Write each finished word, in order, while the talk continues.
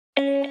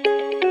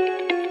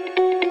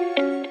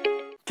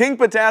King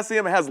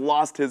Potassium has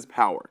lost his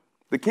power.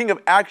 The king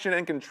of action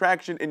and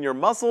contraction in your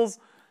muscles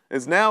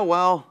is now,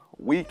 well,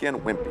 weak and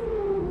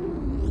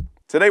wimpy.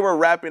 Today we're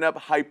wrapping up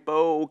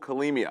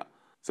hypokalemia.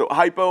 So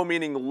hypo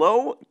meaning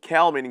low,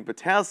 cal meaning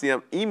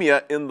potassium,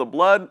 emia in the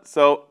blood,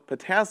 so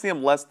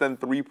potassium less than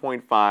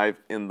 3.5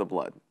 in the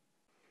blood.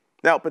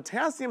 Now,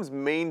 potassium's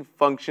main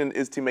function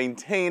is to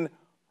maintain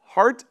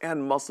heart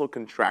and muscle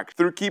contraction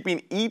through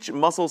keeping each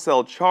muscle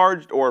cell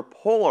charged or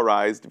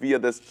polarized via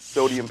this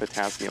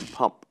sodium-potassium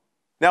pump.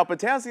 Now,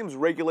 potassium's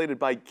regulated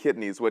by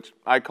kidneys, which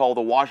I call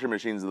the washing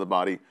machines of the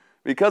body,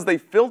 because they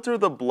filter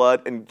the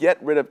blood and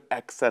get rid of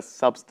excess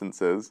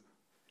substances,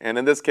 and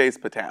in this case,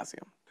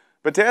 potassium.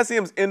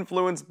 Potassium's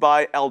influenced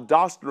by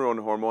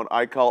aldosterone hormone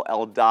I call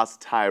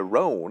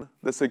aldosterone,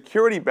 the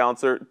security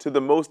bouncer to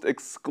the most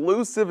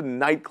exclusive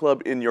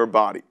nightclub in your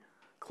body,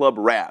 Club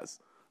RAS,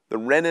 the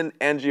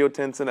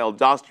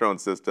renin-angiotensin-aldosterone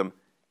system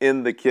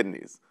in the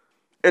kidneys.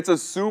 It's a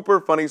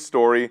super funny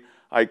story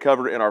I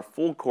cover in our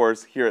full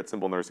course here at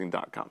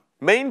simplenursing.com.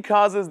 Main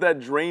causes that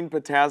drain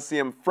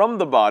potassium from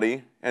the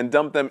body and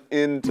dump them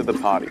into the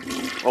potty.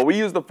 Well, we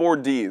use the 4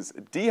 Ds: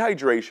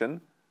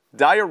 dehydration,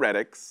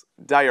 diuretics,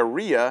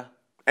 diarrhea,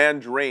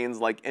 and drains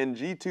like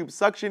NG tube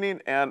suctioning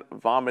and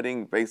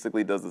vomiting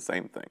basically does the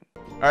same thing.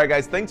 Alright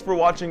guys, thanks for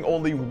watching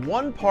only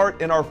one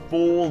part in our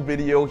full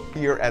video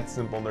here at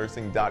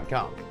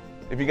simplenursing.com.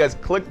 If you guys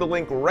click the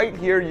link right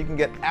here, you can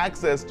get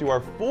access to our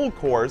full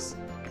course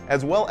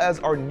as well as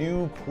our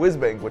new quiz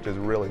bank, which is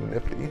really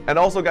nifty. And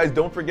also guys,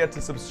 don't forget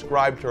to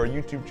subscribe to our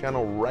YouTube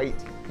channel right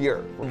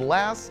here. And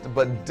last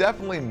but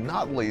definitely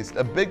not least,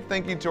 a big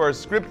thank you to our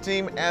script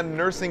team and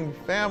nursing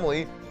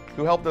family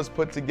who helped us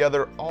put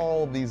together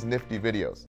all these nifty videos.